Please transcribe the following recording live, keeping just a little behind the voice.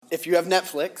If you have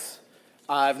Netflix,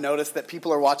 I've noticed that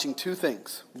people are watching two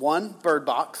things. One, Bird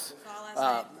Box.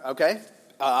 Okay.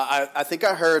 I think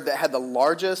I heard that had the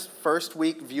largest first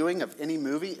week viewing of any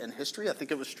movie in history. I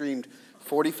think it was streamed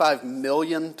 45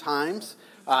 million times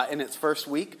in its first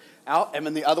week out. And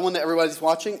then the other one that everybody's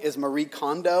watching is Marie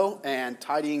Kondo and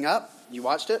Tidying Up. You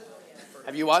watched it?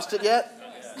 Have you watched it yet?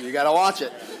 You got to watch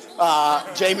it.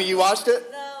 Jamie, you watched it?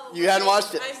 No. You hadn't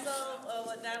watched it? I saw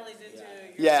what Natalie did to you.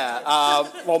 Yeah.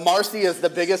 Well, Marcy is the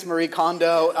biggest Marie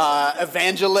Kondo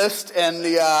evangelist in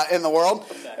the world,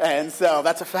 and so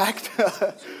that's a fact.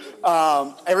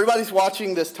 Everybody's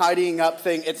watching this tidying up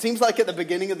thing. It seems like at the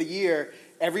beginning of the year,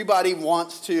 everybody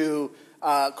wants to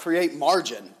create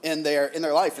margin in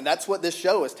their life, and that's what this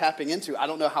show is tapping into. I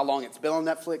don't know how long it's been on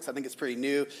Netflix. I think it's pretty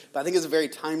new, but I think it's a very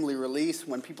timely release.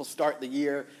 When people start the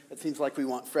year, it seems like we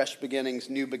want fresh beginnings,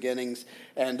 new beginnings,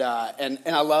 and I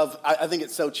think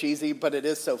it's so cheesy, but it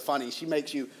is so funny. She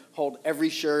makes you hold every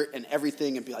shirt and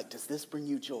everything and be like, does this bring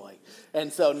you joy?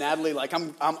 And so Natalie, like,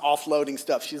 I'm offloading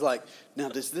stuff. She's like, now,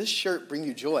 does this shirt bring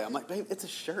you joy? I'm like, babe, it's a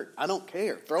shirt. I don't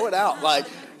care. Throw it out. Like,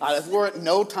 I wore it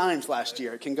no times last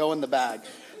year. It can go in the bag.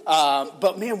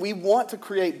 But, man, we want to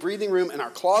create breathing room in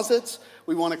our closets.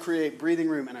 We want to create breathing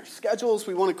room in our schedules.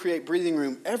 We want to create breathing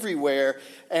room everywhere,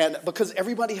 and because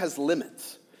everybody has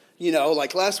limits. You know,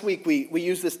 like last week we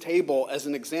used this table as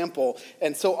an example,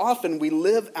 and so often we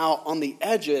live out on the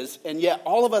edges, and yet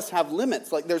all of us have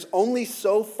limits. Like there's only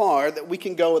so far that we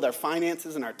can go with our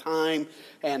finances and our time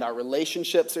and our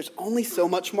relationships. There's only so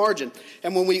much margin.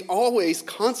 And when we always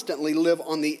constantly live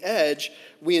on the edge,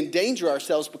 we endanger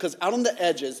ourselves because out on the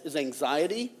edges is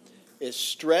anxiety, is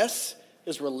stress,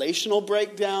 is relational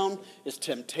breakdown, is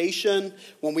temptation.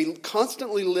 When we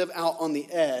constantly live out on the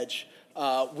edge,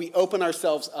 we open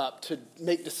ourselves up to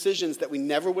make decisions that we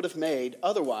never would have made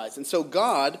otherwise. And so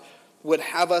God would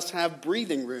have us have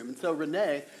breathing room. And so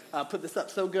Renee put this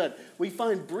up so good. We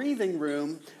find breathing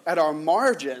room at our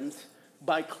margins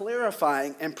by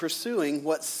clarifying and pursuing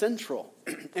what's central.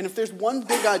 And if there's one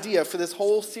big idea for this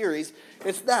whole series,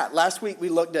 it's that. Last week we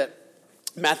looked at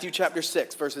Matthew chapter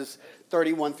 6, verses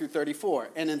 31 through 34.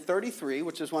 And in 33,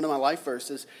 which is one of my life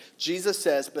verses, Jesus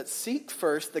says, but seek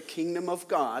first the kingdom of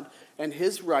God and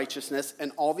his righteousness,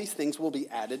 and all these things will be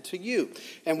added to you.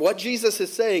 And what Jesus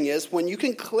is saying is, when you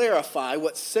can clarify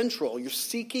what's central, you're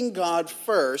seeking God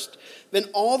first, then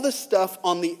all the stuff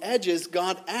on the edges,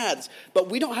 God adds.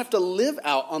 But we don't have to live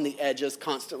out on the edges,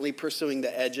 constantly pursuing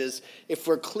the edges, if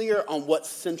we're clear on what's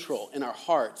central in our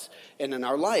hearts and in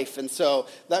our life. And so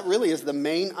that really is the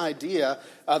main idea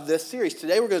of this series.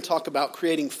 Today we're going to talk about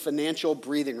creating financial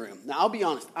breathing room. Now, I'll be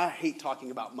honest, I hate talking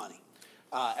about money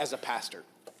as a pastor.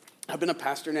 I've been a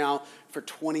pastor now for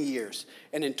 20 years.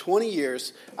 And in 20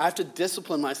 years, I have to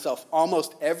discipline myself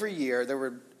almost every year. There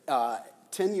were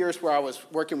 10 years where I was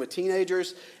working with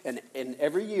teenagers, and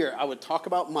every year I would talk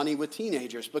about money with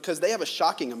teenagers because they have a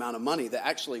shocking amount of money that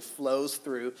actually flows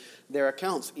through their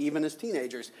accounts, even as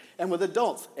teenagers. And with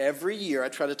adults, every year I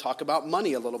try to talk about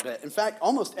money a little bit. In fact,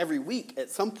 almost every week at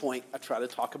some point I try to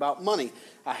talk about money.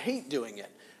 I hate doing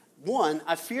it. One,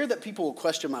 I fear that people will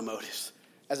question my motives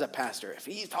as a pastor. If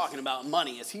he's talking about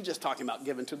money, is he just talking about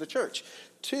giving to the church?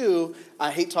 Two,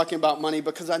 I hate talking about money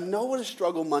because I know what a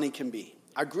struggle money can be.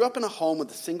 I grew up in a home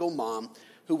with a single mom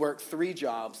who worked 3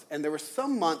 jobs, and there were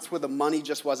some months where the money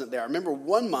just wasn't there. I remember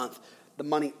one month, the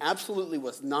money absolutely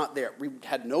was not there. We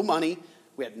had no money.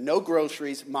 We had no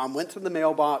groceries. Mom went to the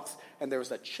mailbox, and there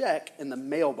was a check in the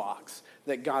mailbox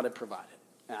that God had provided.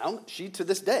 Now, she, to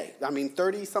this day,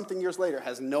 30-something years later,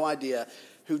 has no idea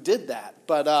who did that.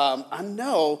 But I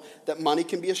know that money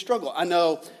can be a struggle. I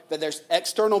know that there's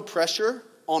external pressure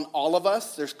on all of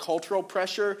us. There's cultural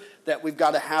pressure that we've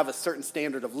got to have a certain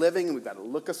standard of living, and we've got to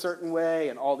look a certain way,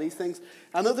 and all these things.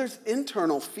 I know there's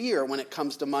internal fear when it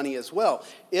comes to money as well.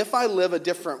 If I live a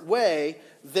different way,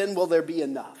 then will there be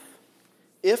enough?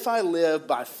 If I live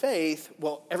by faith,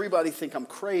 will everybody think I'm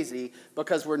crazy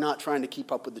because we're not trying to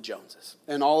keep up with the Joneses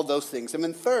and all of those things? And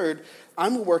then third,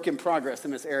 I'm a work in progress in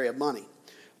this area of money.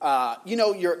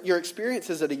 Your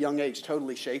experiences at a young age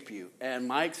totally shape you. And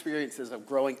my experiences of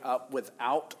growing up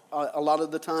without a lot of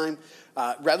the time,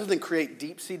 rather than create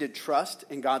deep-seated trust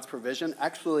in God's provision,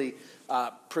 actually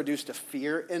produced a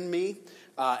fear in me.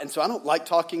 And so I don't like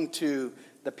talking to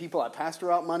the people I pastor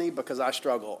about money because I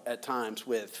struggle at times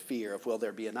with fear of will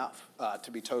there be enough,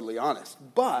 to be totally honest.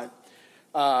 But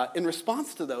in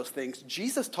response to those things,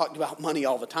 Jesus talked about money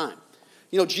all the time.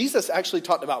 You know, Jesus actually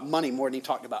talked about money more than he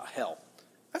talked about hell.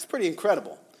 That's pretty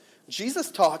incredible. Jesus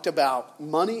talked about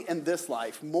money in this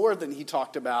life more than he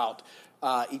talked about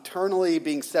eternally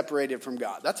being separated from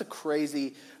God. That's a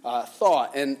crazy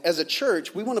thought. And as a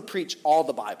church, we want to preach all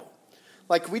the Bible.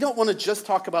 Like, we don't want to just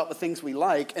talk about the things we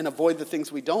like and avoid the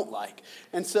things we don't like.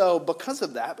 And so because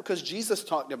of that, because Jesus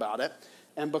talked about it,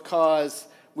 and because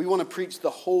we want to preach the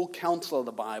whole counsel of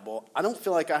the Bible, I don't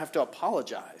feel like I have to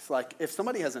apologize. Like, if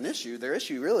somebody has an issue, their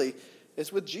issue really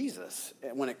is with Jesus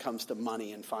when it comes to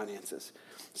money and finances.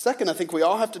 Second, I think we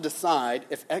all have to decide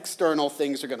if external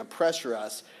things are going to pressure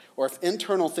us, or if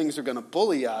internal things are going to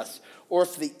bully us, or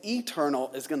if the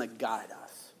eternal is going to guide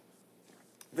us.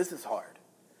 This is hard.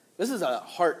 This is a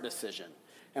heart decision.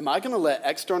 Am I going to let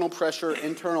external pressure,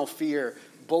 internal fear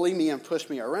bully me and push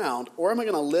me around, or am I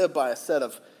going to live by a set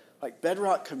of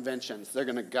bedrock convictions that are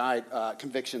going to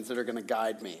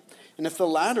guide me? And if the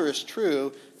latter is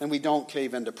true, then we don't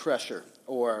cave into pressure,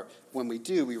 or when we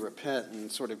do, we repent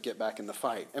and sort of get back in the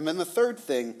fight. And then the third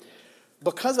thing,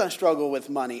 because I struggle with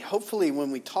money, hopefully when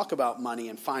we talk about money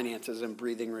and finances and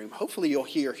breathing room, hopefully you'll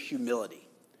hear humility.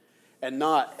 And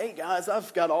not, hey guys,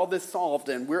 I've got all this solved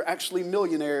and we're actually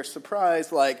millionaires,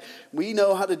 surprise, we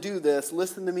know how to do this,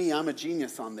 listen to me, I'm a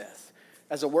genius on this.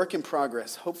 As a work in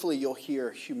progress, hopefully you'll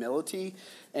hear humility,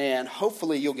 and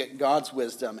hopefully you'll get God's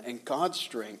wisdom and God's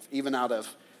strength, even out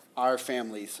of our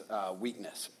family's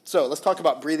weakness. So let's talk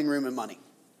about breathing room and money.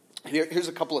 Here's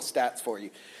a couple of stats for you.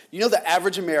 You know the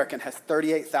average American has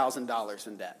 $38,000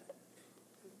 in debt.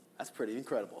 That's pretty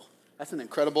incredible. That's an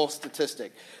incredible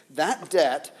statistic. That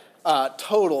debt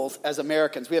totals, as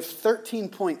Americans, we have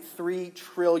 $13.3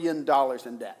 trillion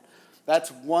in debt.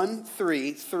 That's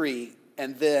 133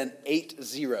 and then 8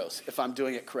 zeros, if I'm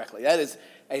doing it correctly. That is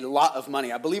a lot of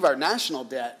money. I believe our national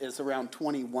debt is around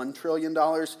 $21 trillion,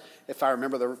 if I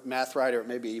remember the math right, or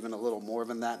maybe even a little more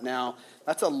than that now.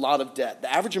 That's a lot of debt.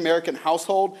 The average American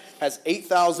household has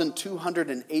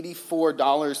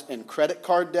 $8,284 in credit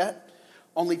card debt.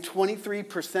 Only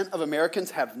 23% of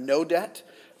Americans have no debt.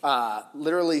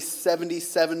 Literally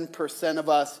 77% of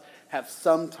us have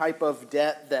some type of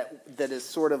debt that is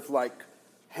sort of like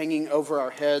hanging over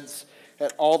our heads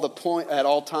at all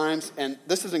times. And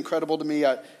this is incredible to me.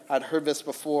 I'd heard this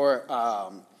before.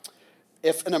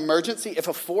 If a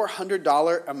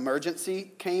 $400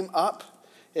 emergency came up,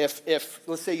 if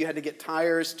let's say you had to get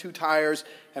two tires,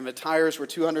 and the tires were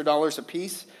 $200 a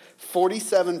piece,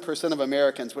 47% of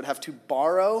Americans would have to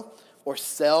borrow or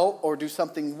sell or do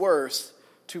something worse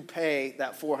to pay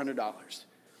that $400.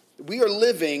 We are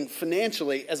living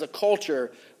financially as a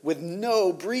culture with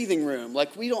no breathing room.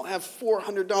 We don't have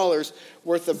 $400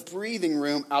 worth of breathing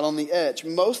room out on the edge.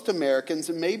 Most Americans,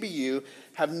 and maybe you,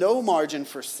 have no margin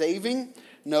for saving,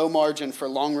 no margin for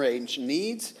long-range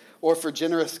needs, or for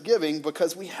generous giving,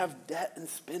 because we have debt and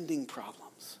spending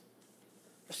problems.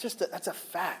 That's a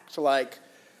fact.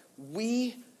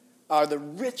 We are the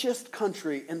richest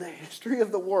country in the history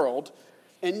of the world,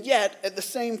 and yet, at the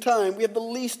same time, we have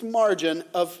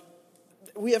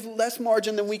less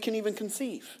margin than we can even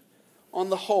conceive on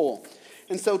the whole.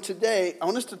 And so today, I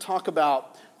want us to talk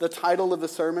about, the title of the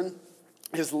sermon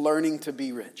is Learning to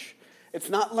Be Rich. It's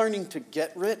not learning to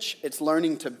get rich, it's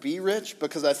learning to be rich,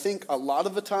 because I think a lot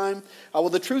of the time,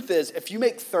 the truth is, if you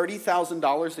make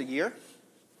 $30,000 a year,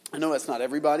 I know that's not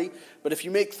everybody, but if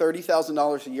you make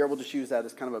 $30,000 a year, we'll just use that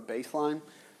as kind of a baseline,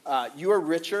 you are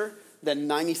richer than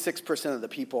 96% of the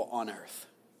people on earth.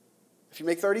 If you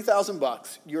make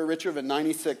 $30,000, you're richer than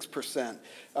 96%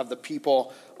 of the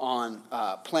people on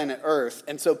planet Earth.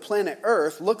 And so planet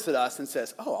Earth looks at us and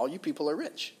says, oh, all you people are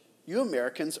rich. You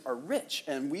Americans are rich,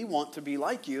 and we want to be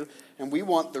like you, and we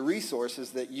want the resources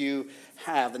that you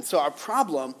have. And so our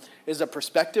problem is a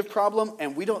perspective problem,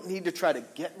 and we don't need to try to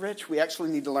get rich. We actually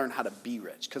need to learn how to be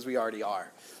rich, because we already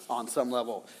are, on some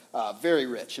level, very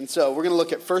rich. And so we're going to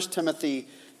look at 1 Timothy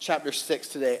chapter 6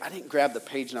 today. I didn't grab the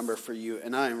page number for you,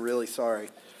 and I am really sorry.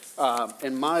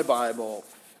 In my Bible,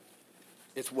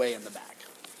 it's way in the back.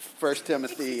 1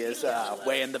 Timothy is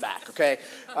way in the back, okay?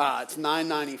 It's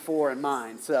 994 in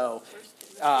mine. So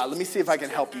let me see if I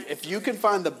can help you. If you can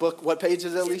find the book, what page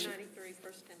is it, Alicia? 1093,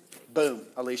 1 Timothy. Boom,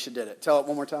 Alicia did it. Tell it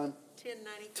one more time.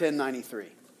 1093.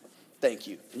 Thank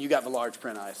you. And you got the large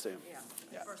print, I assume.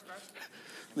 Yeah. First verse.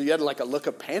 You had a look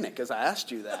of panic as I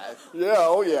asked you that.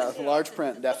 Yeah, large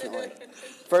print, definitely.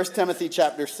 1 Timothy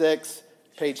chapter 6,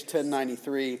 page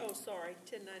 1093. Oh, sorry,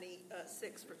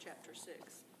 1096 for chapter 6.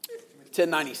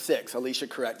 1096. Alicia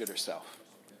corrected herself.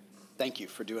 Thank you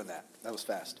for doing that. That was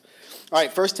fast. All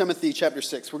right, 1 Timothy chapter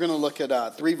 6. We're going to look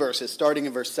at 3 verses, starting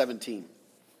in verse 17.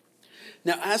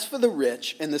 Now, as for the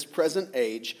rich in this present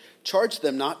age, charge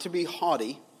them not to be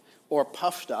haughty or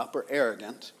puffed up or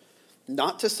arrogant,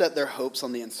 not to set their hopes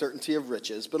on the uncertainty of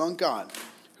riches, but on God,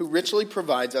 who richly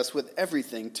provides us with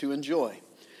everything to enjoy.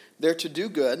 They're to do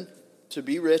good, to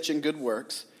be rich in good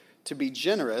works, to be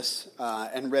generous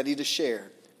and ready to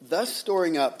share, thus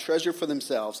storing up treasure for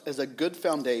themselves as a good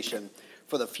foundation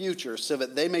for the future, so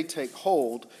that they may take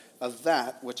hold of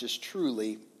that which is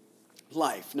truly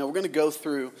life. Now we're going to go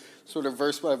through sort of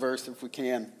verse by verse if we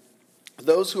can.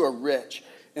 Those who are rich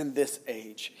in this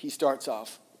age. He starts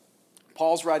off.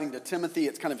 Paul's writing to Timothy.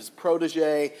 It's kind of his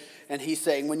protege. And he's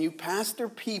saying, when you pastor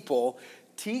people,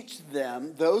 teach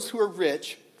them, those who are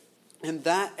rich in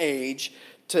that age,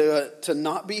 to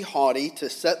not be haughty,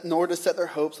 nor to set their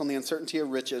hopes on the uncertainty of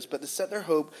riches, but to set their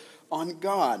hope on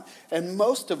God. And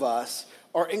most of us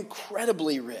are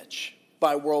incredibly rich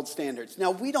by world standards.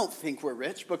 Now, we don't think we're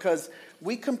rich because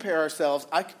we compare ourselves,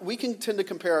 we can tend to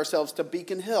compare ourselves to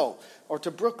Beacon Hill or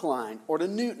to Brookline or to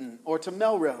Newton or to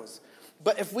Melrose.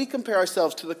 But if we compare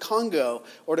ourselves to the Congo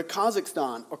or to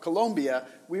Kazakhstan or Colombia,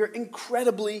 we are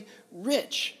incredibly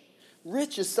rich.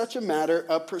 Rich is such a matter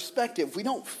of perspective. We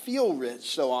don't feel rich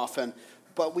so often,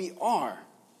 but we are.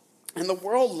 And the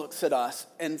world looks at us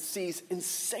and sees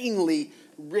insanely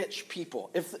rich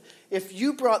people. If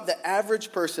you brought the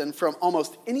average person from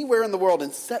almost anywhere in the world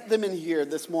and set them in here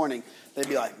this morning, they'd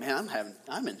be like, man,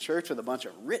 I'm in church with a bunch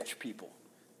of rich people.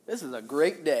 This is a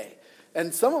great day.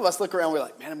 And some of us look around, we're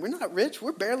like, man, we're not rich.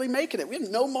 We're barely making it. We have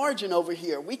no margin over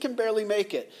here. We can barely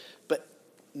make it. But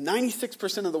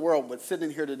 96% of the world would sit in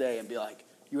here today and be like,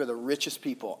 you are the richest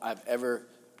people I've ever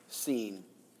seen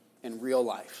in real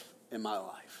life, in my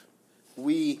life.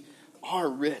 We are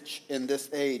rich in this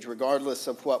age, regardless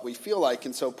of what we feel like.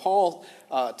 And so Paul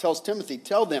tells Timothy,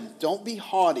 tell them, don't be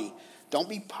haughty. Don't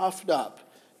be puffed up.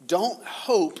 Don't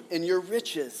hope in your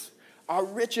riches. Our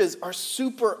riches are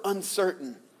super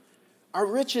uncertain. Our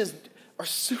riches are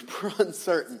super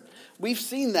uncertain. We've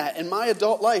seen that in my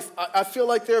adult life. I feel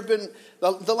like there have been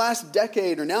the last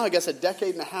decade, or now I guess a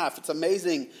decade and a half. It's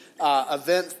amazing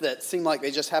events that seem like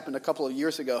they just happened a couple of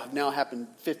years ago have now happened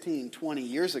 15, 20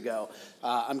 years ago.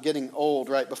 I'm getting old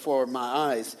right before my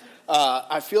eyes.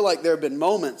 I feel like there have been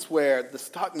moments where the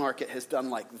stock market has done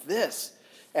like this.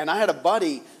 And I had a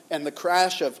buddy in the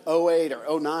crash of 08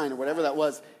 or 09 or whatever that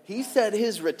was. He said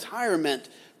his retirement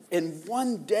in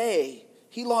one day,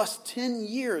 he lost 10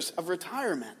 years of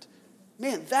retirement.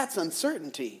 Man, that's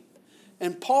uncertainty.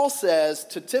 And Paul says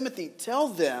to Timothy, tell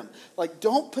them,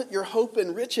 don't put your hope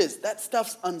in riches. That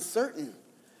stuff's uncertain.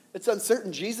 It's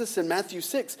uncertain. Jesus in Matthew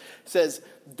 6 says,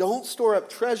 don't store up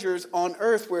treasures on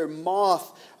earth where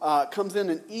moth comes in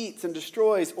and eats and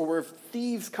destroys, or where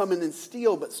thieves come in and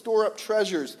steal, but store up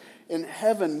treasures in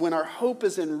heaven. When our hope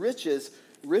is in riches,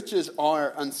 riches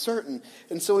are uncertain.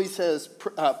 And so he says,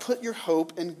 put your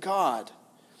hope in God.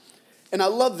 And I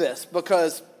love this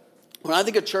because when I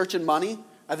think of church and money,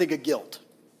 I think of guilt.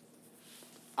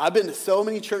 I've been to so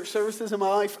many church services in my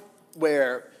life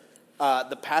where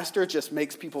the pastor just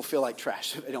makes people feel like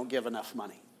trash if they don't give enough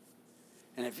money.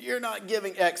 And if you're not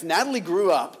giving X, Natalie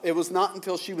grew up, it was not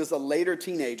until she was a later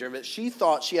teenager that she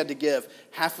thought she had to give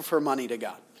half of her money to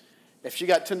God. If she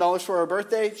got $10 for her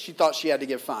birthday, she thought she had to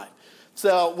give $5.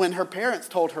 So when her parents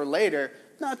told her later,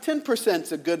 no, 10%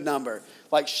 is a good number,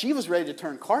 she was ready to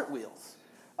turn cartwheels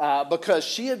because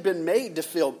she had been made to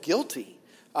feel guilty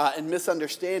and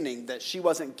misunderstanding that she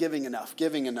wasn't giving enough.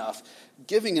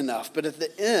 But at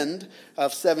the end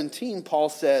of 17, Paul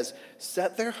says,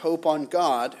 set their hope on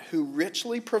God, who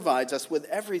richly provides us with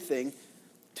everything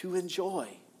to enjoy.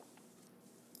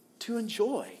 To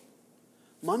enjoy.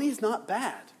 Money is not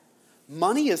bad.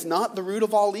 Money is not the root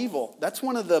of all evil. That's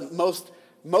one of the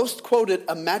most quoted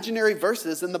imaginary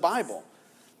verses in the Bible.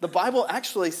 The Bible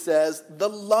actually says the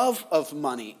love of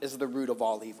money is the root of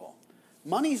all evil.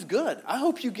 Money's good. I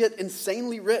hope you get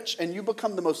insanely rich and you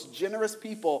become the most generous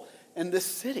people in this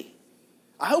city.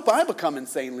 I hope I become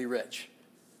insanely rich.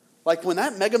 When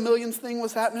that Mega Millions thing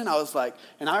was happening, I was like,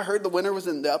 and I heard the winner was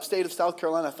in the upstate of South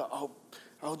Carolina, I thought,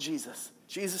 oh, Jesus.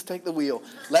 Jesus, take the wheel.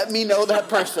 Let me know that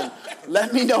person.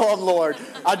 Let me know I'm Lord.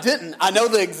 I didn't. I know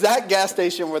the exact gas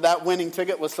station where that winning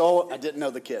ticket was sold. I didn't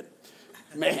know the kid.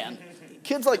 Man,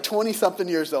 kid's 20-something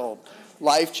years old.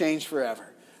 Life changed forever.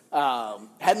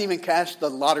 Hadn't even cashed the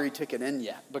lottery ticket in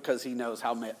yet because he knows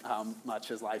how much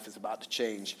his life is about to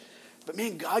change. But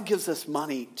man, God gives us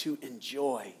money to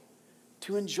enjoy.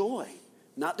 To enjoy.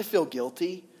 Not to feel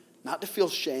guilty. Not to feel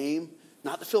shame.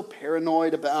 Not to feel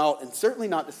paranoid about, and certainly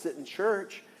not to sit in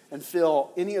church and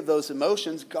feel any of those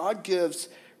emotions. God gives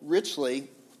richly.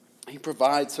 He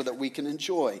provides so that we can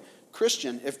enjoy.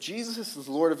 Christian, if Jesus is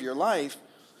Lord of your life,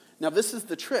 now this is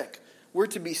the trick. We're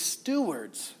to be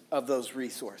stewards of those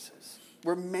resources.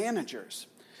 We're managers.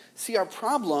 See, our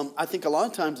problem, I think a lot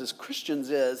of times as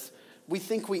Christians is we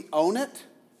think we own it,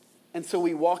 and so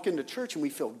we walk into church and we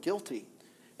feel guilty.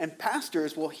 And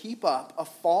pastors will heap up a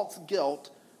false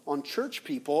guilt on church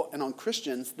people and on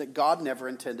Christians that God never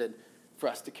intended for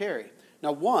us to carry.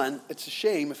 Now, one, it's a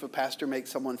shame if a pastor makes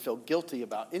someone feel guilty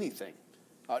about anything,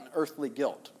 an earthly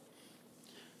guilt.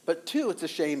 But two, it's a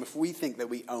shame if we think that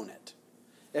we own it.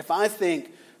 If I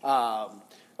think,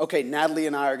 okay, Natalie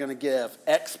and I are going to give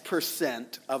X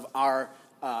percent of our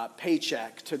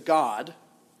paycheck to God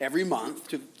every month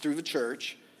through the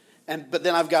church, but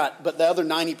the other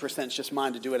 90% is just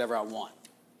mine to do whatever I want.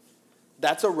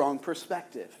 That's a wrong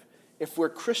perspective. If we're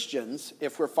Christians,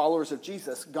 if we're followers of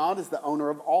Jesus, God is the owner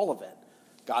of all of it.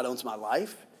 God owns my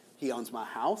life. He owns my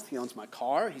house. He owns my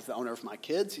car. He's the owner of my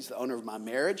kids. He's the owner of my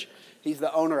marriage. He's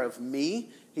the owner of me.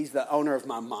 He's the owner of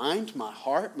my mind, my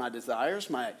heart, my desires,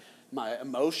 my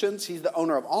emotions. He's the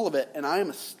owner of all of it, and I am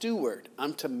a steward.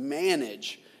 I'm to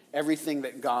manage everything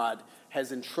that God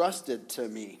has entrusted to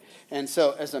me. And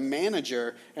so as a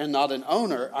manager and not an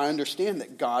owner, I understand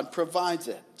that God provides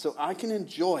it. So I can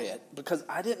enjoy it because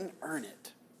I didn't earn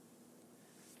it.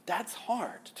 That's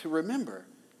hard to remember.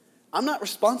 I'm not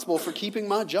responsible for keeping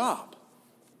my job.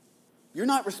 You're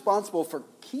not responsible for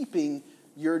keeping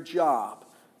your job.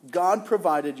 God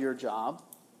provided your job.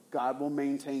 God will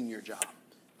maintain your job.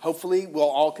 Hopefully, we'll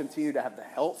all continue to have the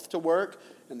health to work,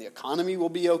 and the economy will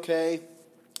be okay.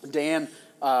 Dan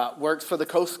works for the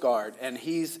Coast Guard, and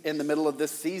he's in the middle of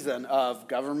this season of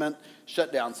government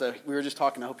shutdown. So we were just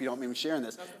talking, I hope you don't mind me sharing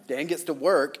this. Dan gets to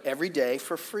work every day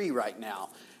for free right now.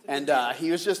 And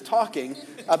he was just talking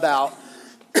about,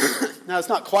 now it's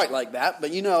not quite like that,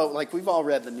 but like we've all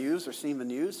read the news or seen the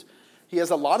news. He has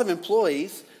a lot of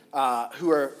employees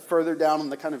who are further down on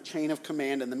the kind of chain of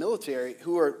command in the military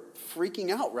who are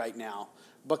freaking out right now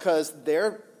because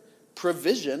their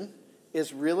provision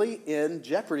is really in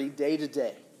jeopardy day to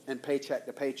day and paycheck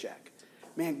to paycheck.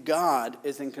 Man, God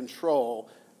is in control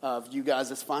of you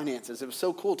guys' finances. It was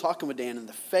so cool talking with Dan in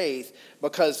the faith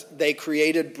because they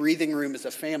created breathing room as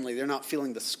a family. They're not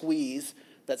feeling the squeeze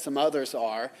that some others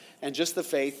are, and just the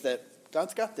faith that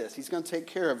God's got this. He's going to take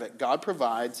care of it. God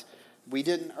provides. We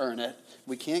didn't earn it.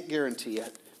 We can't guarantee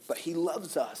it, but he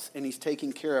loves us, and he's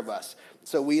taking care of us.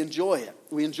 So we enjoy it.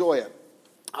 We enjoy it.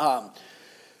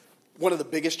 One of the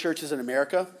biggest churches in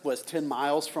America was 10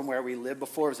 miles from where we lived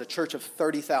before. It was a church of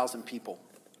 30,000 people.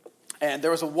 And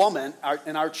there was a woman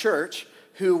in our church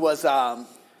who was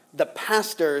the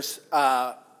pastor's,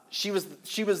 she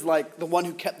was like the one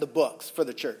who kept the books for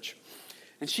the church.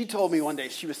 And she told me one day,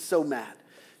 she was so mad.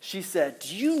 She said,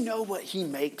 "Do you know what he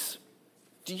makes?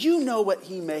 Do you know what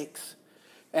he makes?"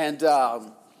 And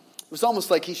it was almost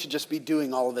like he should just be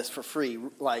doing all of this for free,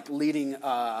 like leading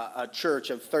a church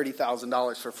of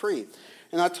 $30,000 for free.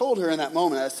 And I told her in that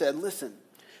moment, I said, listen,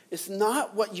 it's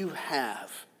not what you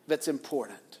have that's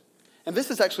important. And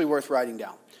this is actually worth writing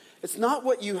down. It's not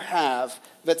what you have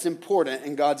that's important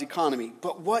in God's economy,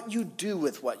 but what you do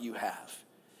with what you have.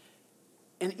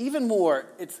 And even more,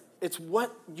 it's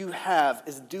what you have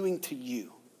is doing to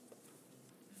you.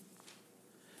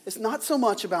 It's not so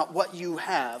much about what you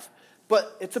have,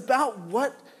 but it's about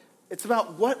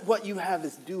what you have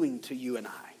is doing to you and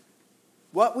I.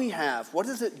 What we have, what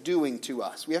is it doing to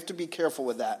us? We have to be careful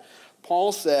with that.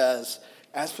 Paul says,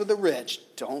 as for the rich,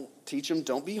 don't teach them,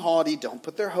 don't be haughty, don't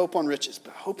put their hope on riches,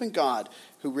 but hope in God,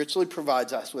 who richly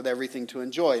provides us with everything to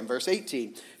enjoy. In verse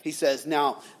 18, he says,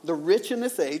 now the rich in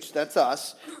this age, that's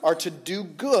us, are to do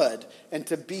good and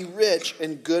to be rich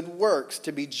in good works,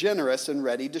 to be generous and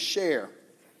ready to share.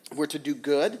 We're to do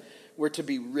good. We're to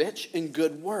be rich in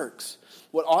good works.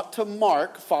 What ought to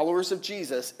mark followers of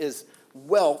Jesus is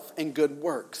wealth and good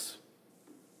works.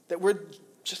 That we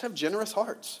just have generous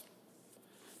hearts.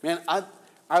 Man,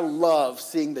 I love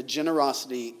seeing the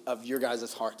generosity of your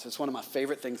guys' hearts. It's one of my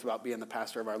favorite things about being the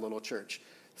pastor of our little church.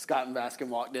 Scott and Baskin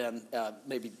walked in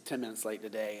maybe 10 minutes late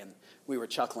today, and we were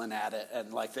chuckling at it. And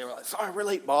they were like, sorry, we're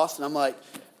late, boss. And I'm like,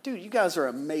 dude, you guys are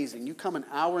amazing. You come an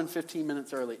hour and 15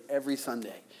 minutes early every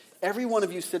Sunday. Every one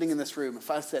of you sitting in this room,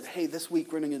 if I said, hey, this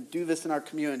week we're going to do this in our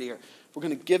community, or we're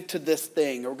going to give to this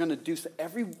thing, or we're going to do so,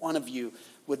 every one of you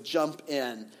would jump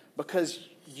in because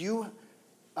you,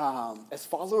 as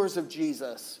followers of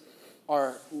Jesus,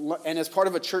 and as part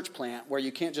of a church plant where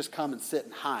you can't just come and sit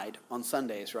and hide on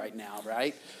Sundays right now,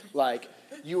 right?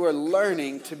 You are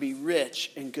learning to be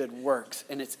rich in good works,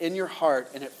 and it's in your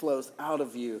heart, and it flows out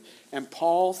of you. And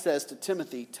Paul says to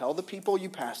Timothy, tell the people you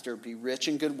pastor, be rich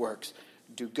in good works,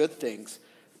 do good things,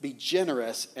 be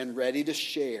generous and ready to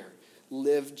share.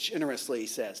 Live generously, he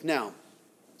says. Now,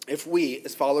 if we,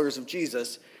 as followers of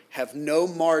Jesus, have no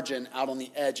margin out on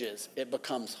the edges, it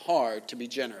becomes hard to be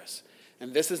generous.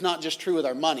 And this is not just true with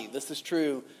our money. This is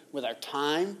true with our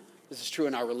time. This is true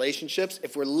in our relationships.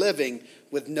 If we're living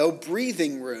with no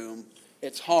breathing room,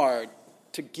 it's hard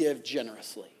to give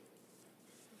generously.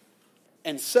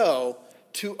 And so,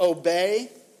 to obey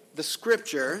the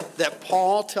scripture that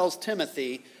Paul tells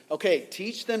Timothy, okay,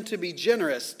 teach them to be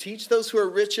generous. Teach those who are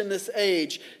rich in this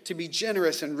age to be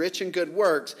generous and rich in good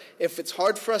works. If it's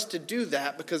hard for us to do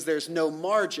that because there's no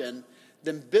margin,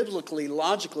 then biblically,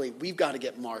 logically, we've got to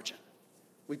get margin.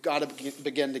 We've got to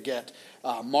begin to get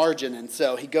margin. And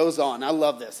so he goes on. I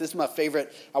love this. This is my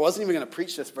favorite. I wasn't even going to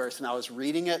preach this verse, and I was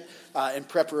reading it in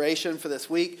preparation for this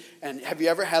week. And have you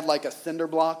ever had like a cinder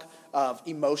block of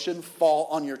emotion fall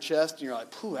on your chest? And you're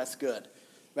like, "Phew, that's good.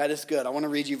 That is good." I want to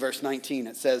read you verse 19.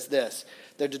 It says this: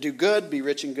 "They're to do good, be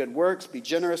rich in good works, be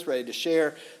generous, ready to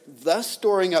share, thus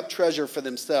storing up treasure for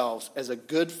themselves as a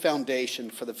good foundation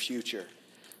for the future,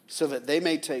 so that they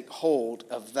may take hold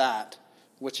of that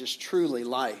which is truly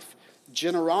life."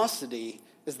 Generosity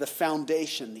is the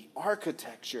foundation, the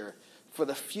architecture for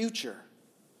the future.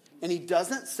 And he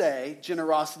doesn't say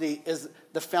generosity is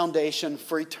the foundation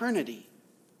for eternity.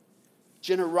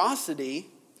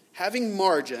 Generosity, having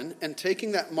margin and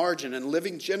taking that margin and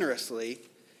living generously,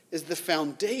 is the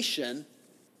foundation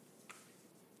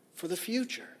for the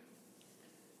future.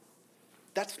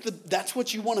 That's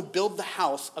what you want to build the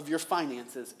house of your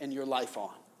finances and your life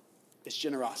on. It's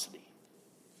generosity.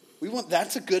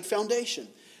 That's a good foundation.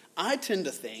 I tend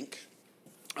to think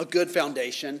a good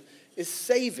foundation is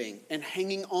saving and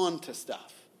hanging on to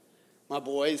stuff. My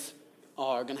boys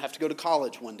are going to have to go to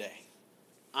college one day.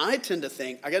 I tend to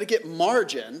think I got to get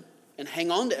margin and hang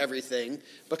on to everything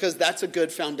because that's a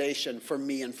good foundation for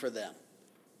me and for them.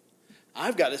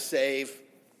 I've got to save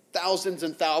thousands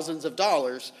and thousands of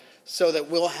dollars so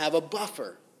that we'll have a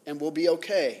buffer and we'll be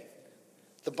okay.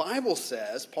 The Bible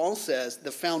says, Paul says,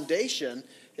 the foundation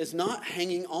is not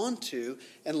hanging on to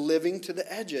and living to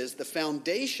the edges. The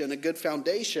foundation, a good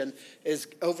foundation, is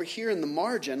over here in the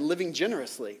margin, living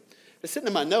generously. It's sitting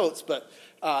in my notes, but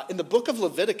in the book of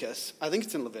Leviticus, I think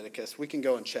it's in Leviticus, we can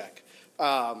go and check.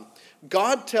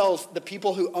 God tells the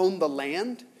people who own the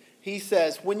land, he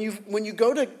says, when you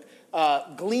go to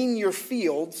glean your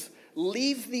fields,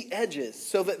 leave the edges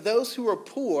so that those who are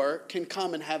poor can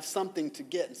come and have something to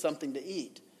get and something to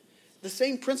eat. The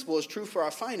same principle is true for our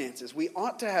finances. We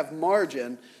ought to have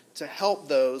margin to help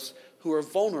those who are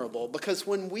vulnerable, because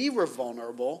when we were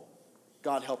vulnerable,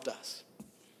 God helped us.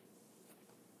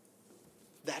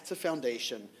 That's a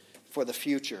foundation for the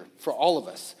future, for all of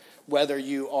us. Whether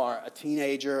you are a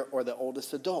teenager or the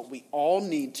oldest adult, we all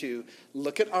need to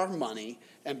look at our money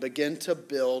and begin to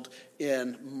build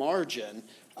in margin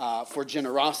for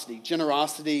generosity.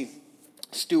 Generosity,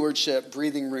 stewardship,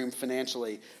 breathing room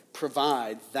financially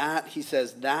provide that, he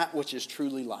says, that which is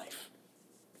truly life.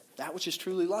 That which is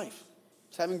truly life.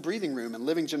 It's having breathing room and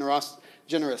living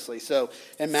generously. So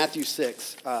in Matthew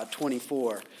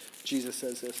 6:24, Jesus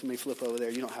says this. Let me flip over there.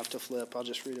 You don't have to flip. I'll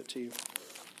just read it to you.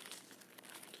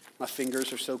 My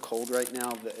fingers are so cold right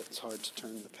now that it's hard to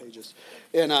turn the pages.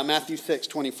 In Matthew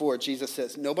 6:24, Jesus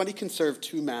says, "Nobody can serve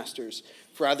two masters,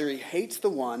 for either he hates the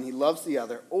one, he loves the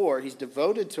other, or he's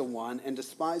devoted to one and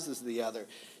despises the other.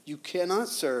 You cannot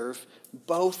serve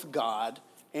both God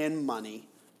and money,"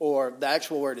 or the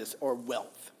actual word is, or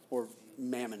wealth, or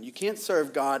mammon. You can't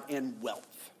serve God and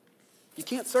wealth. You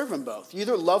can't serve them both. You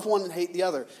either love one and hate the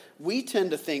other. We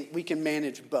tend to think we can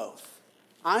manage both.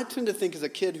 I tend to think as a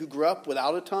kid who grew up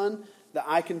without a ton that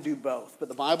I can do both. But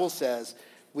the Bible says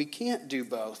we can't do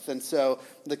both. And so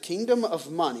the kingdom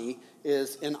of money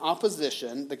is in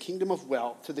opposition, the kingdom of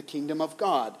wealth, to the kingdom of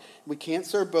God. We can't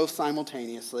serve both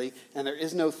simultaneously, and there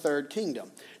is no third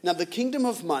kingdom. Now, the kingdom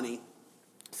of money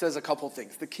says a couple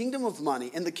things. The kingdom of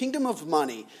money, in the kingdom of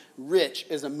money, rich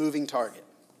is a moving target.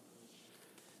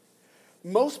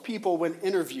 Most people, when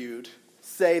interviewed,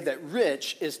 say that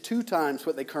rich is 2 times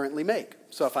what they currently make.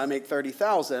 So if I make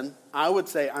 $30,000, I would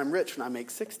say I'm rich when I make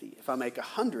 60. If I make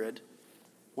 100,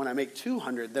 when I make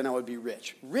 200, then I would be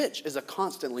rich. Rich is a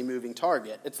constantly moving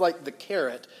target. It's like the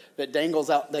carrot that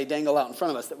they dangle out in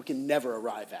front of us that we can never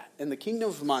arrive at. In the kingdom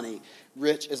of money,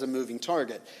 rich is a moving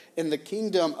target. In the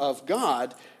kingdom of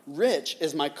God, rich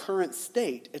is my current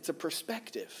state. It's a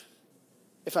perspective.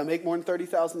 If I make more than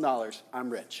 $30,000,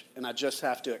 I'm rich. And I just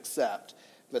have to accept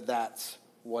that that's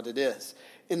what it is.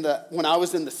 When I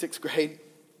was in the 6th grade,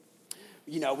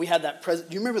 we had that, do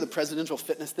you remember the presidential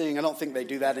fitness thing? I don't think they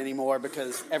do that anymore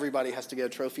because everybody has to get a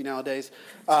trophy nowadays.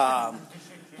 I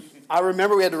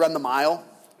remember we had to run the mile.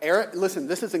 Eric, listen,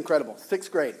 this is incredible. 6th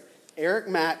grade. Eric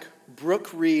Mack,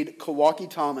 Brooke Reed, Kawaki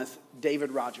Thomas,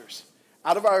 David Rogers.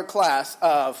 Out of our class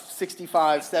of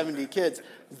 65, 70 kids,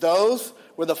 those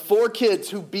were the 4 kids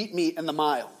who beat me in the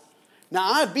mile. Now,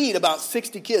 I beat about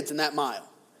 60 kids in that mile.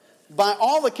 By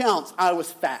all accounts, I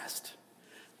was fast.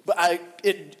 But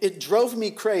it drove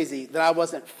me crazy that I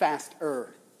wasn't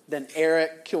faster than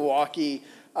Eric, Kilwaukee,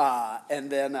 and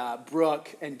then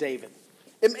Brooke and David.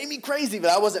 It made me crazy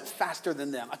that I wasn't faster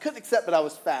than them. I couldn't accept that I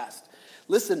was fast.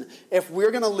 Listen, if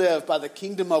we're going to live by the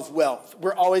kingdom of wealth,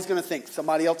 we're always going to think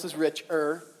somebody else is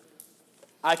richer.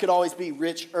 I could always be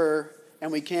richer.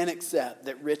 And we can't accept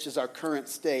that rich is our current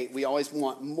state. We always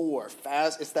want more.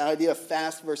 Fast. It's the idea of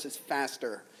fast versus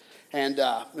faster. And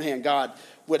man, God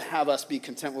would have us be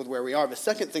content with where we are. The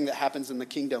second thing that happens in the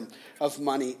kingdom of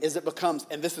money is it becomes,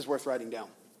 and this is worth writing down,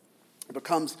 it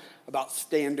becomes about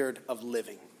standard of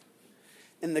living.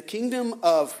 In the kingdom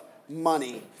of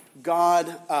money,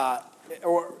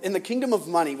 in the kingdom of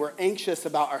money, we're anxious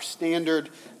about our standard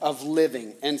of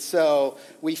living. And so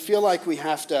we feel like we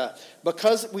have to,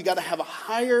 because we got to have a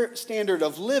higher standard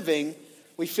of living,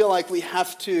 we feel like we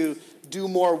have to do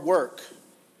more work.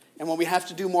 And when we have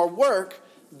to do more work,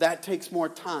 that takes more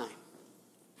time.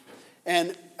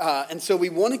 And so we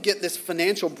want to get this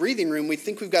financial breathing room. We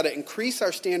think we've got to increase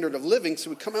our standard of living, so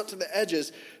we come out to the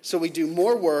edges, so we do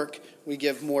more work, we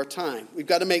give more time. We've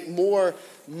got to make more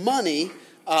money,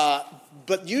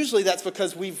 but usually that's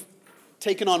because we've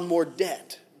taken on more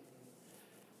debt.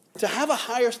 To have a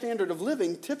higher standard of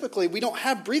living, typically we don't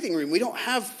have breathing room. We don't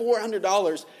have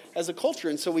 $400 as a culture,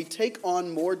 and so we take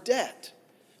on more debt,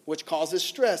 which causes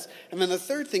stress. And then the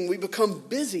third thing, we become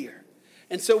busier.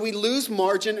 And so we lose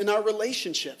margin in our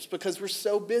relationships because we're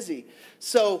so busy.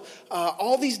 So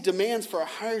all these demands for a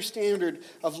higher standard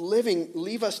of living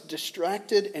leave us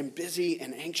distracted and busy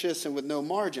and anxious and with no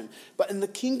margin. But in the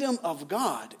kingdom of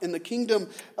God, in the kingdom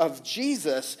of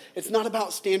Jesus, it's not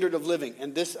about standard of living.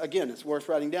 And this, again, it's worth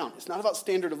writing down. It's not about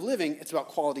standard of living. It's about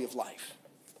quality of life.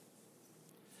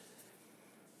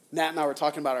 Nat and I were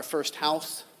talking about our first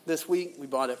house this week. We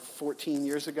bought it 14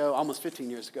 years ago, almost 15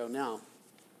 years ago now.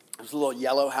 It was a little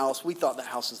yellow house. We thought that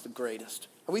house was the greatest.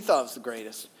 We thought it was the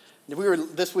greatest. And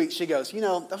this week, she goes,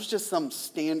 that was just some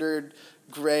standard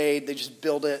grade. They just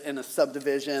built it in a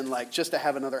subdivision, like just to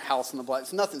have another house in the block.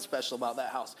 There's nothing special about that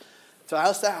house. So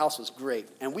that house was great.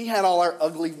 And we had all our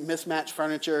ugly mismatched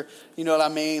furniture. You know what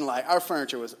I mean? Like our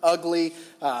furniture was ugly. It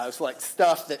was like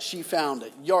stuff that she found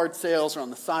at yard sales or on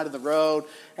the side of the road.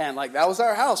 And like that was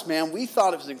our house, man. We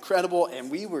thought it was incredible.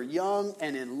 And we were young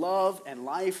and in love and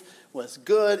life was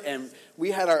good. And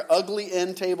we had our ugly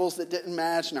end tables that didn't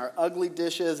match and our ugly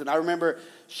dishes. And I remember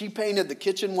she painted the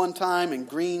kitchen one time in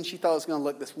green. She thought it was going to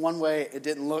look this one way. It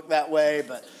didn't look that way,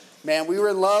 but man, we were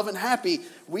in love and happy.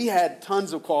 We had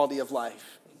tons of quality of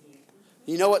life.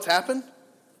 You know what's happened?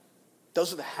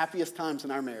 Those are the happiest times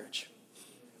in our marriage.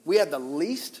 We had the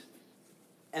least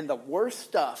and the worst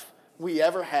stuff we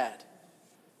ever had.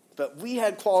 But we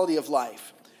had quality of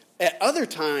life. At other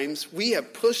times, we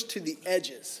have pushed to the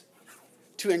edges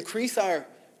to increase our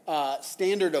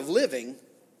standard of living,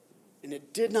 and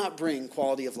it did not bring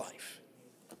quality of life.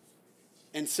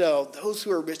 And so those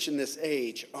who are rich in this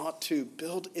age ought to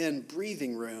build in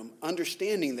breathing room,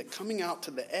 understanding that coming out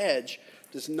to the edge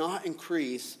does not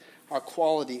increase our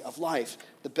quality of life.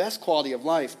 The best quality of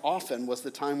life often was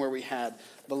the time where we had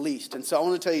the least. And so I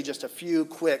want to tell you just a few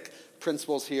quick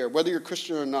principles here. Whether you're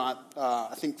Christian or not,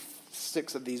 I think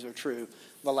 6 of these are true.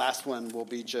 The last one will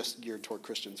be just geared toward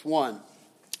Christians. 1,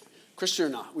 Christian or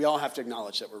not, we all have to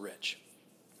acknowledge that we're rich.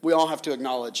 We all have to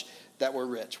acknowledge that we're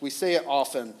rich. We say it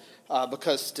often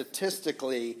because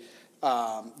statistically,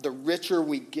 the richer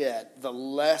we get, the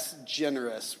less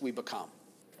generous we become.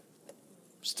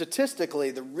 Statistically,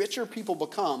 the richer people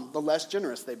become, the less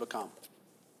generous they become.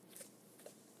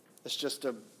 It's just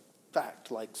a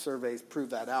fact, like surveys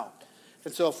prove that out.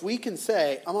 And so if we can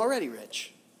say, I'm already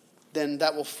rich, then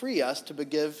that will free us to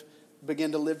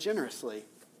begin to live generously.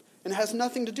 And it has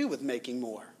nothing to do with making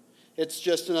more. It's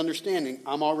just an understanding,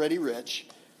 I'm already rich,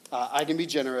 I can be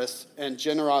generous, and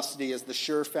generosity is the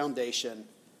sure foundation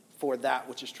for that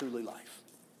which is truly life.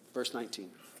 Verse 19.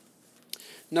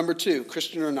 Number 2,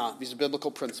 Christian or not, these are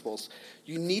biblical principles.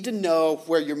 You need to know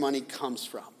where your money comes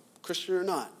from. Christian or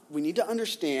not, we need to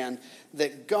understand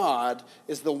that God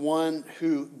is the one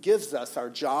who gives us our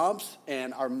jobs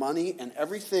and our money and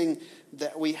everything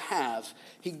that we have.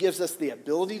 He gives us the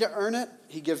ability to earn it.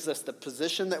 He gives us the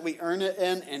position that we earn it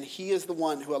in, and he is the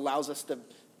one who allows us to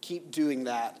keep doing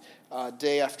that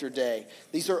day after day.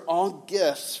 These are all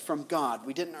gifts from God.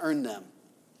 We didn't earn them.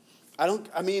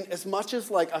 As much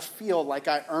as I feel like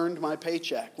I earned my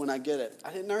paycheck when I get it,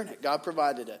 I didn't earn it. God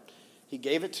provided it. He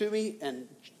gave it to me, and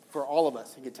for all of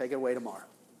us, he could take it away tomorrow.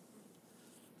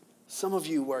 Some of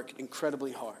you work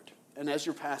incredibly hard. And as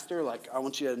your pastor, I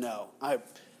want you to know,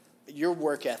 your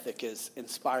work ethic is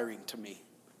inspiring to me.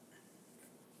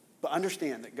 But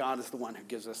understand that God is the one who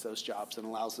gives us those jobs and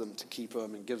allows them to keep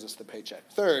them and gives us the paycheck.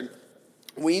 Third,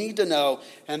 we need to know,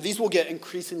 and these will get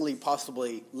increasingly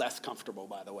possibly less comfortable,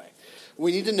 by the way.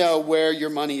 We need to know where your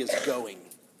money is going.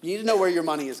 You need to know where your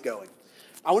money is going.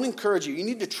 I want to encourage you, you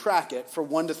need to track it for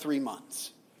 1 to 3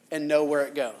 months and know where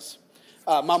it goes.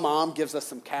 My mom gives us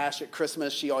some cash at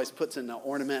Christmas. She always puts in an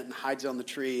ornament and hides it on the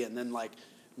tree, and then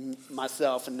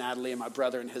myself and Natalie and my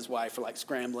brother and his wife are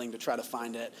scrambling to try to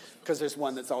find it because there's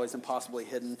one that's always impossibly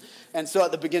hidden. And so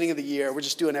at the beginning of the year, we're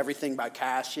just doing everything by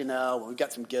cash, We've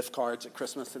got some gift cards at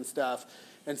Christmas and stuff.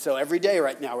 And so every day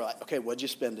right now, we're like, okay, what'd you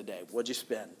spend today? What'd you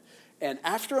spend? And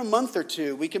after a month or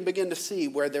two, we can begin to see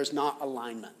where there's not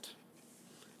alignment.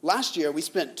 Last year, we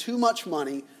spent too much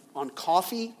money on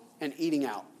coffee and eating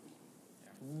out.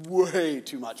 Way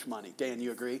too much money. Dan,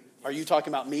 you agree? Are you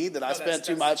talking about me, that I spent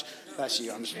too much? That's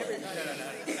you. I'm just playing.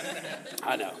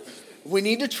 I know. We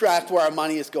need to track where our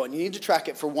money is going. You need to track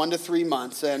it for 1 to 3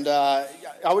 months. And I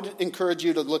would encourage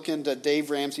you to look into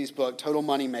Dave Ramsey's book, Total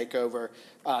Money Makeover.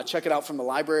 Check it out from the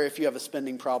library if you have a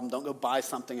spending problem. Don't go buy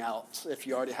something else. If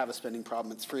you already have a spending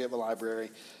problem, it's free at the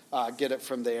library. Get it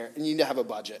from there. And you need to have a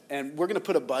budget. And we're going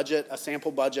to put a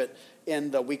sample budget,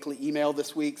 in the weekly email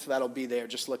this week, so that'll be there.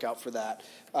 Just look out for that.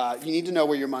 You need to know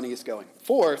where your money is going.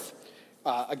 Fourth,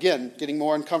 again, getting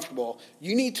more uncomfortable,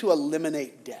 you need to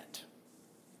eliminate debt.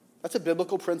 That's a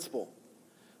biblical principle.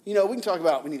 We can talk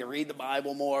about we need to read the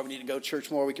Bible more, we need to go to church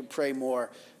more, we can pray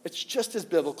more. It's just as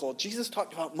biblical. Jesus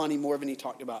talked about money more than he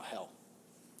talked about hell.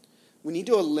 We need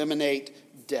to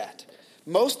eliminate debt.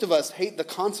 Most of us hate the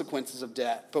consequences of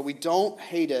debt, but we don't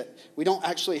hate it. We don't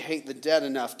actually hate the debt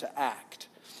enough to act.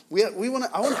 I want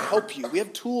to help you. We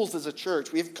have tools as a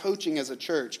church. We have coaching as a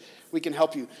church. We can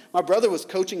help you. My brother was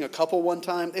coaching a couple one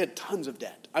time. They had tons of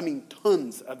debt. I mean,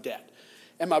 tons of debt.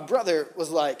 And my brother was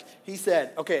he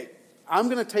said, okay, I'm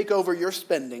going to take over your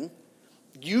spending.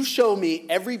 You show me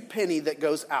every penny that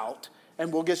goes out,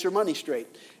 and we'll get your money straight.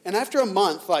 And after a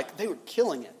month, they were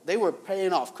killing it. They were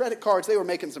paying off credit cards. They were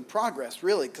making some progress,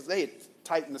 really, because they had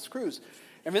tightened the screws.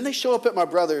 And then they show up at my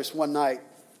brother's one night,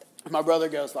 and my brother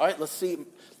goes, all right, let's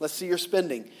see your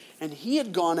spending. And he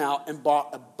had gone out and bought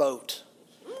a boat.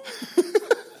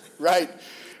 Right?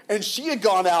 And she had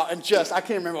gone out and I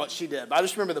can't remember what she did, but I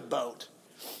just remember the boat.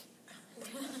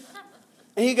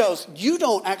 And he goes, you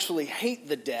don't actually hate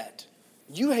the debt.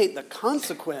 You hate the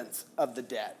consequence of the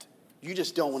debt. You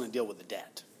just don't want to deal with the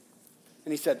debt.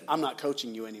 And he said, I'm not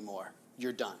coaching you anymore.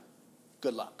 You're done.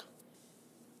 Good luck.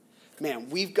 Man,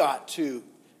 we've got to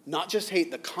not just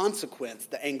hate the consequence,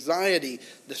 the anxiety,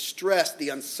 the stress, the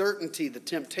uncertainty, the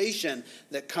temptation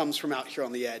that comes from out here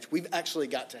on the edge. We've actually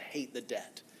got to hate the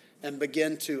debt and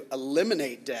begin to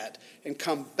eliminate debt and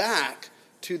come back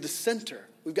to the center.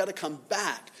 We've got to come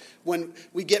back. When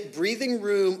we get breathing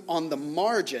room on the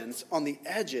margins, on the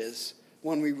edges,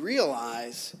 when we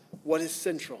realize what is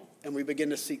central, and we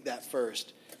begin to seek that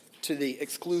first to the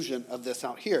exclusion of this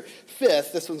out here.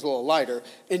 Fifth, this one's a little lighter,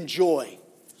 enjoy.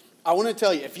 I want to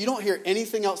tell you, if you don't hear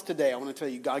anything else today, I want to tell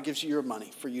you, God gives you your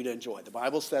money for you to enjoy. The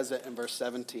Bible says it in verse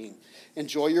 17.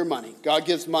 Enjoy your money. God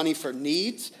gives money for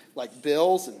needs, like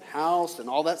bills and house and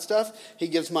all that stuff. He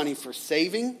gives money for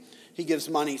saving. He gives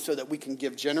money so that we can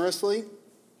give generously.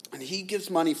 And he gives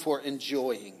money for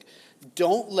enjoying.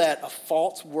 Don't let a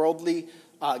false worldly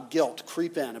guilt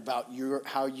creep in about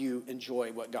how you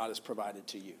enjoy what God has provided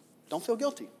to you. Don't feel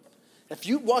guilty. If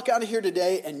you walk out of here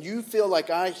today and you feel like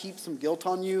I heap some guilt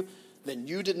on you, then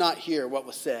you did not hear what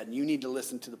was said. And you need to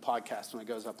listen to the podcast when it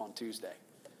goes up on Tuesday.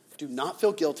 Do not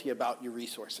feel guilty about your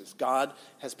resources. God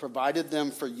has provided them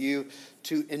for you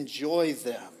to enjoy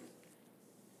them.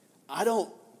 I don't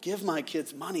give my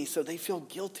kids money so they feel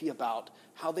guilty about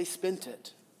how they spent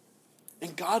it.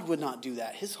 And God would not do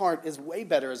that. His heart is way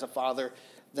better as a father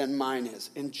than mine is.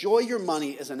 Enjoy your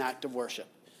money as an act of worship.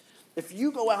 If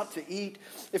you go out to eat,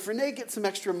 if Renee gets some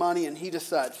extra money and he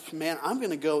decides, man, I'm going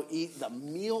to go eat the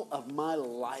meal of my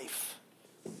life.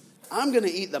 I'm going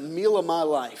to eat the meal of my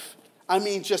life. I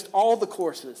mean, just all the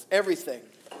courses, everything.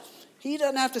 He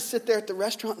doesn't have to sit there at the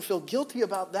restaurant and feel guilty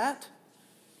about that.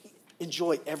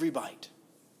 Enjoy every bite.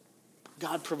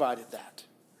 God provided that.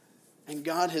 And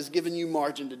God has given you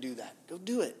margin to do that. Go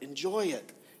do it. Enjoy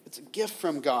it. It's a gift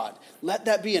from God. Let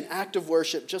that be an act of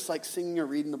worship, just like singing or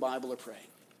reading the Bible or praying.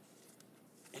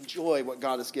 Enjoy what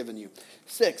God has given you.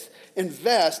 6,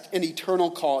 invest in eternal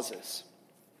causes.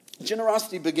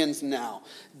 Generosity begins now.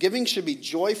 Giving should be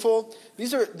joyful.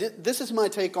 This is my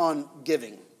take on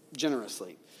giving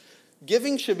generously.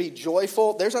 Giving should be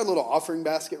joyful. There's our little offering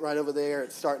basket right over there.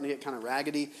 It's starting to get kind of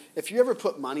raggedy. If you ever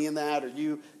put money in that or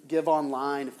you give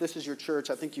online, if this is your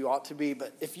church, I think you ought to be.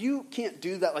 But if you can't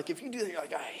do that, like if you do that, you're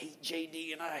like, I hate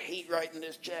JD and I hate writing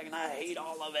this check and I hate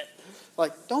all of it.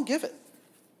 Like, don't give it.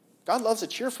 God loves a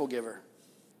cheerful giver.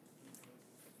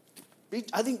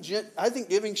 I think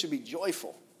giving should be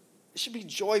joyful. It should be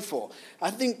joyful.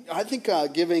 I think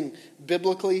giving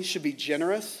biblically should be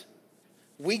generous.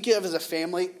 We give as a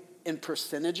family in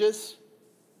percentages.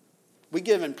 We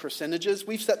give in percentages.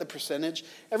 We've set the percentage.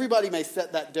 Everybody may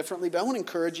set that differently, but I want to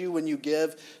encourage you when you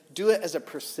give, do it as a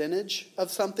percentage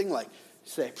of something. Like,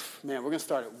 say, man, we're going to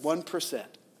start at 1%. I'm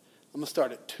going to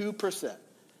start at 2%.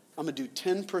 I'm going to do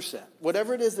 10%.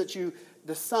 Whatever it is that you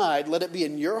decide, let it be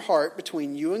in your heart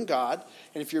between you and God,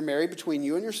 and if you're married, between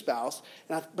you and your spouse.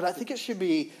 But I think it should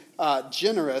be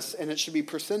generous, and it should be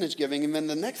percentage giving. And then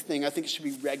the next thing, I think it should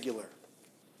be regular.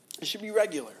 It should be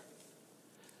regular.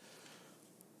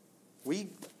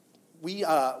 When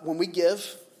we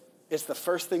give, it's the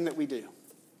first thing that we do,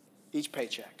 each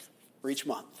paycheck or each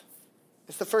month.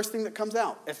 It's the first thing that comes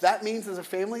out. If that means as a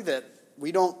family that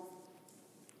we don't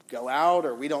go out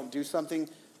or we don't do something,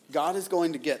 God is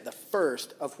going to get the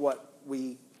first of what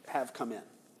we have come in.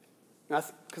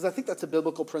 Because I think that's a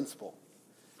biblical principle.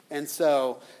 And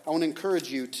so I want to encourage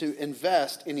you to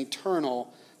invest in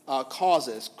eternal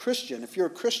causes. Christian, if you're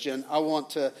a Christian, I want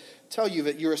to tell you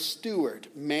that you're a steward.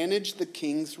 Manage the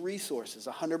king's resources,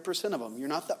 100% of them. You're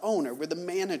not the owner. We're the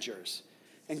managers.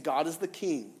 And God is the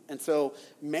king. And so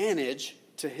manage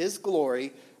to his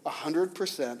glory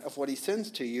 100% of what he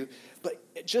sends to you.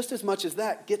 But just as much as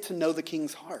that, get to know the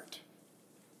king's heart.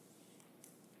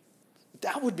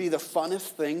 That would be the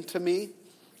funnest thing to me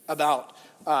about,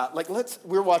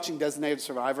 we're watching Designated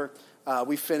Survivor.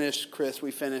 We finished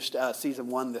season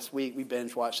 1 this week. We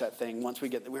binge watched that thing. Once we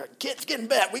get there, we're like, kids get in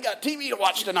bed. We got TV to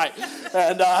watch tonight.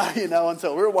 And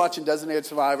so we're watching Designated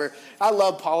Survivor. I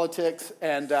love politics,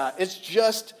 and it's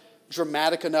just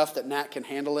dramatic enough that Nat can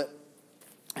handle it.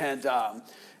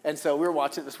 And so we were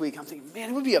watching it this week. I'm thinking, man,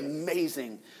 it would be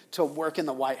amazing to work in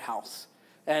the White House.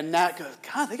 And Nat goes,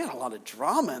 God, they got a lot of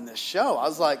drama in this show. I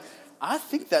was like, I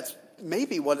think that's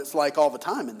maybe what it's like all the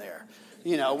time in there.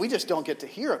 We just don't get to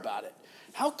hear about it.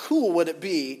 How cool would it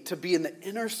be to be in the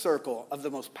inner circle of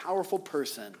the most powerful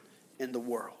person in the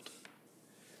world?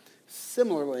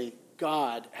 Similarly,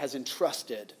 God has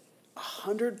entrusted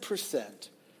 100%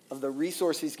 of the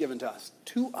resources he's given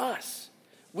to us.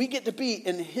 We get to be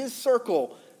in his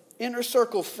circle, inner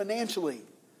circle financially.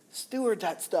 Steward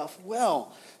that stuff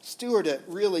well. Steward it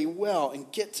really well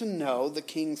and get to know the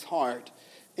king's heart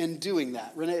in doing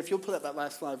that. Renee, if you'll put up that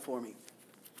last slide for me.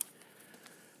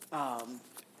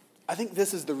 I think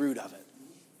this is the root of it.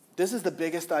 This is the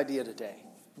biggest idea today.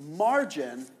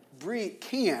 Margin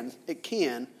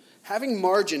having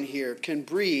margin here can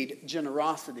breed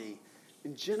generosity.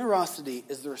 And generosity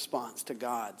is the response to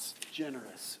God's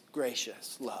generous,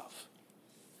 gracious love.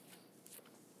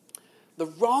 The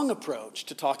wrong approach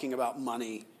to talking about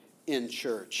money in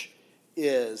church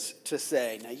is to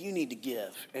say, now you need to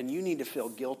give, and you need to feel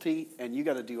guilty, and you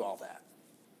got to do all that.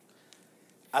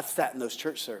 I've sat in those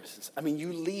church services. I mean,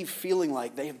 you leave feeling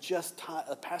like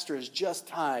the pastor has just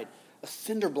tied a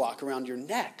cinder block around your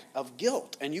neck of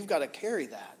guilt, and you've got to carry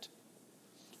that.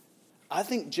 I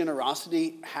think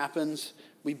generosity happens.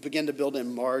 We begin to build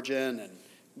in margin, and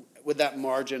with that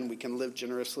margin, we can live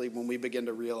generously when we begin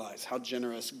to realize how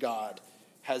generous God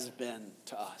has been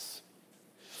to us.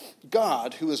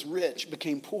 God, who is rich,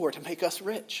 became poor to make us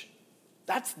rich.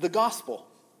 That's the gospel.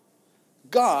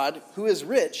 God, who is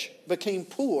rich, became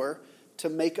poor to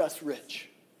make us rich.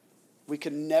 We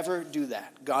could never do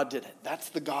that. God did it. That's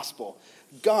the gospel.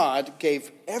 God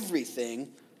gave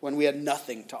everything when we had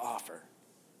nothing to offer.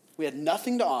 We had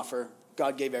nothing to offer.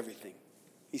 God gave everything.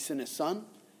 He sent his son.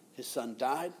 His son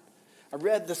died. I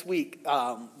read this week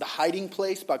The Hiding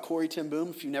Place by Corrie ten Boom,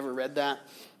 if you've never read that.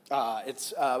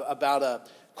 It's about a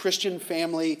Christian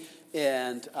family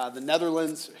in the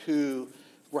Netherlands who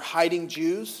were hiding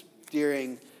Jews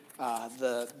during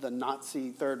the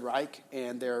Nazi Third Reich,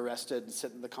 and they're arrested and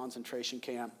sent in the concentration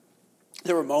camp.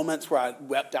 There were moments where I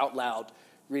wept out loud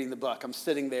reading the book. I'm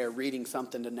sitting there reading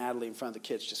something to Natalie in front of the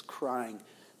kids, just crying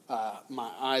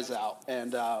my eyes out.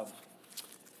 And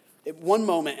at one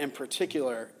moment in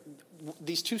particular,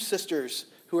 these two sisters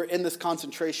who are in this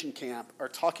concentration camp are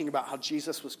talking about how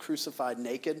Jesus was crucified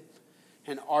naked.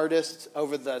 And artists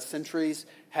over the centuries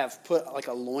have put like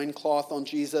a loincloth on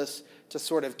Jesus to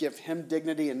sort of give him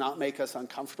dignity and not make us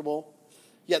uncomfortable.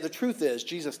 Yet the truth is,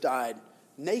 Jesus died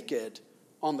naked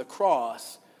on the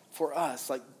cross for us.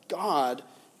 Like, God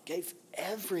gave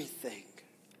everything.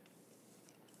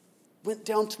 went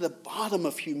down to the bottom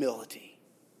of humility.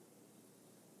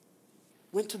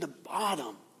 Went to the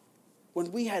bottom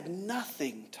when we had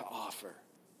nothing to offer.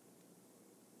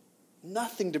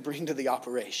 Nothing to bring to the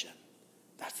operation.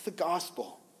 That's the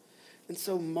gospel. And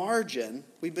so margin,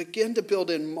 we begin to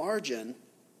build in margin,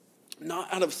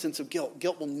 not out of a sense of guilt.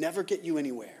 Guilt will never get you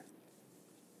anywhere.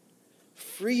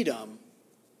 Freedom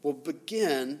will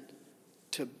begin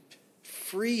to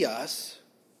free us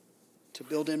to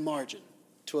build in margin,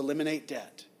 to eliminate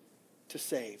debt, to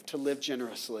save, to live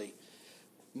generously.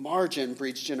 Margin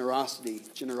breeds generosity.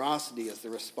 Generosity is the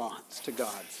response to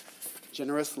God's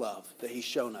generous love that he's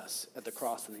shown us at the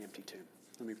cross and the empty tomb.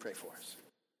 Let me pray for us.